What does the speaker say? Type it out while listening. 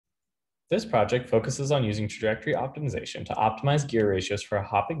This project focuses on using trajectory optimization to optimize gear ratios for a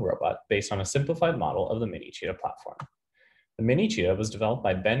hopping robot based on a simplified model of the Mini Cheetah platform. The Mini Cheetah was developed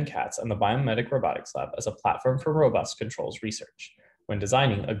by Ben Katz and the Biomimetic Robotics Lab as a platform for robust controls research. When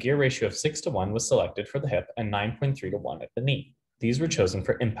designing, a gear ratio of 6:1 was selected for the hip and 9.3:1 at the knee. These were chosen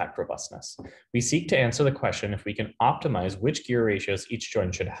for impact robustness. We seek to answer the question if we can optimize which gear ratios each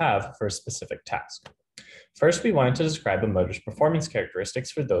joint should have for a specific task. First, we wanted to describe a motor's performance characteristics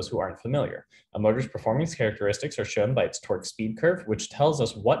for those who aren't familiar. A motor's performance characteristics are shown by its torque speed curve, which tells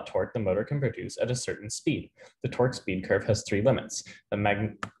us what torque the motor can produce at a certain speed. The torque speed curve has three limits.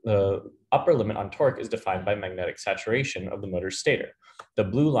 The upper limit on torque is defined by magnetic saturation of the motor's stator. The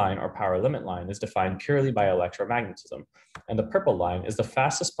blue line, or power limit line, is defined purely by electromagnetism. And the purple line is the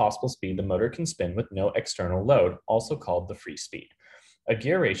fastest possible speed the motor can spin with no external load, also called the free speed. A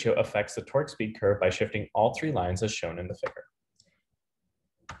gear ratio affects the torque speed curve by shifting all three lines as shown in the figure.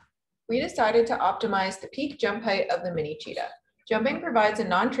 We decided to optimize the peak jump height of the Mini Cheetah. Jumping provides a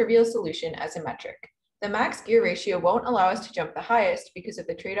non-trivial solution as a metric. The max gear ratio won't allow us to jump the highest because of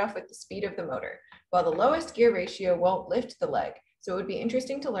the trade-off with the speed of the motor, while the lowest gear ratio won't lift the leg, so it would be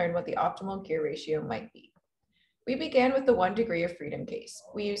interesting to learn what the optimal gear ratio might be. We began with the 1 degree of freedom case.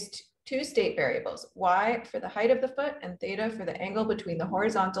 We used two state variables, y for the height of the foot and theta for the angle between the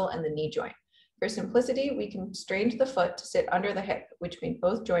horizontal and the knee joint. For simplicity, we constrained the foot to sit under the hip, which made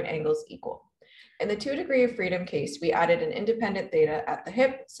both joint angles equal. In the 2 degree of freedom case, we added an independent theta at the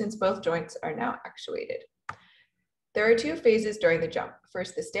hip since both joints are now actuated. There are two phases during the jump.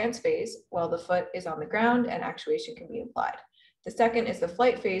 First, the stance phase, while the foot is on the ground and actuation can be applied. The second is the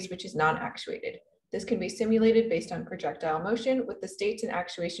flight phase, which is non-actuated. This can be simulated based on projectile motion with the states and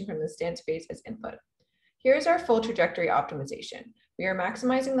actuation from the stance phase as input. Here is our full trajectory optimization. We are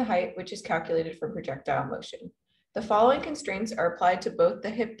maximizing the height, which is calculated from projectile motion. The following constraints are applied to both the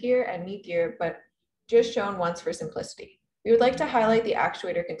hip gear and knee gear, but just shown once for simplicity. We would like to highlight the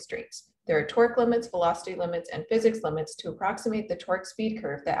actuator constraints. There are torque limits, velocity limits, and physics limits to approximate the torque speed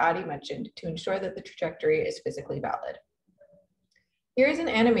curve that Adi mentioned to ensure that the trajectory is physically valid. Here is an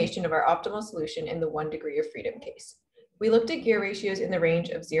animation of our optimal solution in the 1 degree of freedom case. We looked at gear ratios in the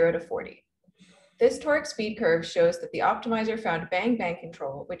range of 0 to 40. This torque speed curve shows that the optimizer found bang-bang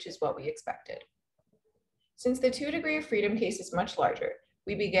control, which is what we expected. Since the 2 degree of freedom case is much larger,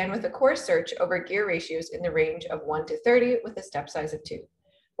 we began with a coarse search over gear ratios in the range of 1 to 30 with a step size of 2.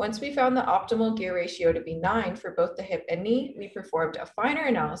 Once we found the optimal gear ratio to be 9 for both the hip and knee, we performed a finer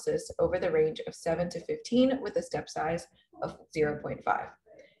analysis over the range of 7 to 15 with a step size of 0.5.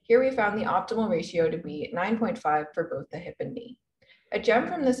 Here we found the optimal ratio to be 9.5 for both the hip and knee. A gem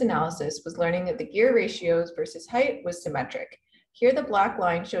from this analysis was learning that the gear ratios versus height was symmetric. Here the black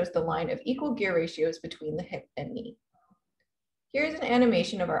line shows the line of equal gear ratios between the hip and knee. Here is an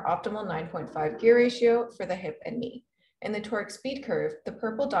animation of our optimal 9.5 gear ratio for the hip and knee. In the torque speed curve, the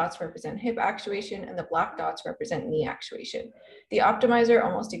purple dots represent hip actuation and the black dots represent knee actuation. The optimizer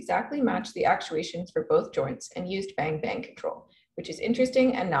almost exactly matched the actuations for both joints and used bang-bang control, which is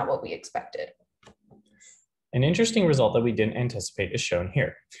interesting and not what we expected. An interesting result that we didn't anticipate is shown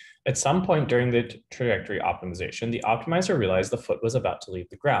here. At some point during the trajectory optimization, the optimizer realized the foot was about to leave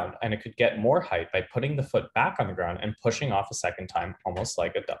the ground, and it could get more height by putting the foot back on the ground and pushing off a second time, almost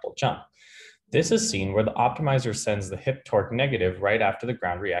like a double jump. This is seen where the optimizer sends the hip torque negative right after the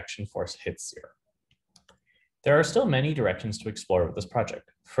ground reaction force hits 0. There are still many directions to explore with this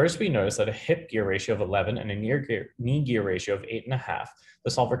project. First, we notice that a hip gear ratio of 11 and a knee gear ratio of 8.5,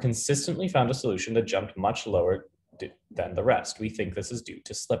 the solver consistently found a solution that jumped much lower than the rest. We think this is due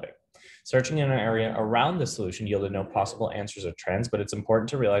to slipping. Searching in an area around the solution yielded no possible answers or trends, but it's important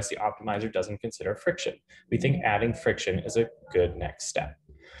to realize the optimizer doesn't consider friction. We think adding friction is a good next step.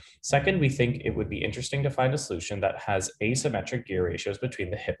 Second, we think it would be interesting to find a solution that has asymmetric gear ratios between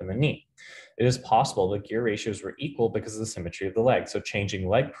the hip and the knee. It is possible the gear ratios were equal because of the symmetry of the leg, so changing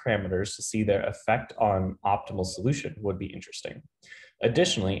leg parameters to see their effect on optimal solution would be interesting.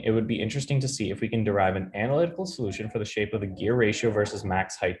 Additionally, it would be interesting to see if we can derive an analytical solution for the shape of the gear ratio versus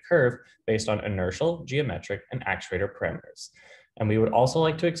max height curve based on inertial, geometric, and actuator parameters. And we would also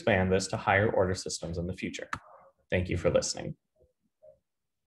like to expand this to higher order systems in the future. Thank you for listening.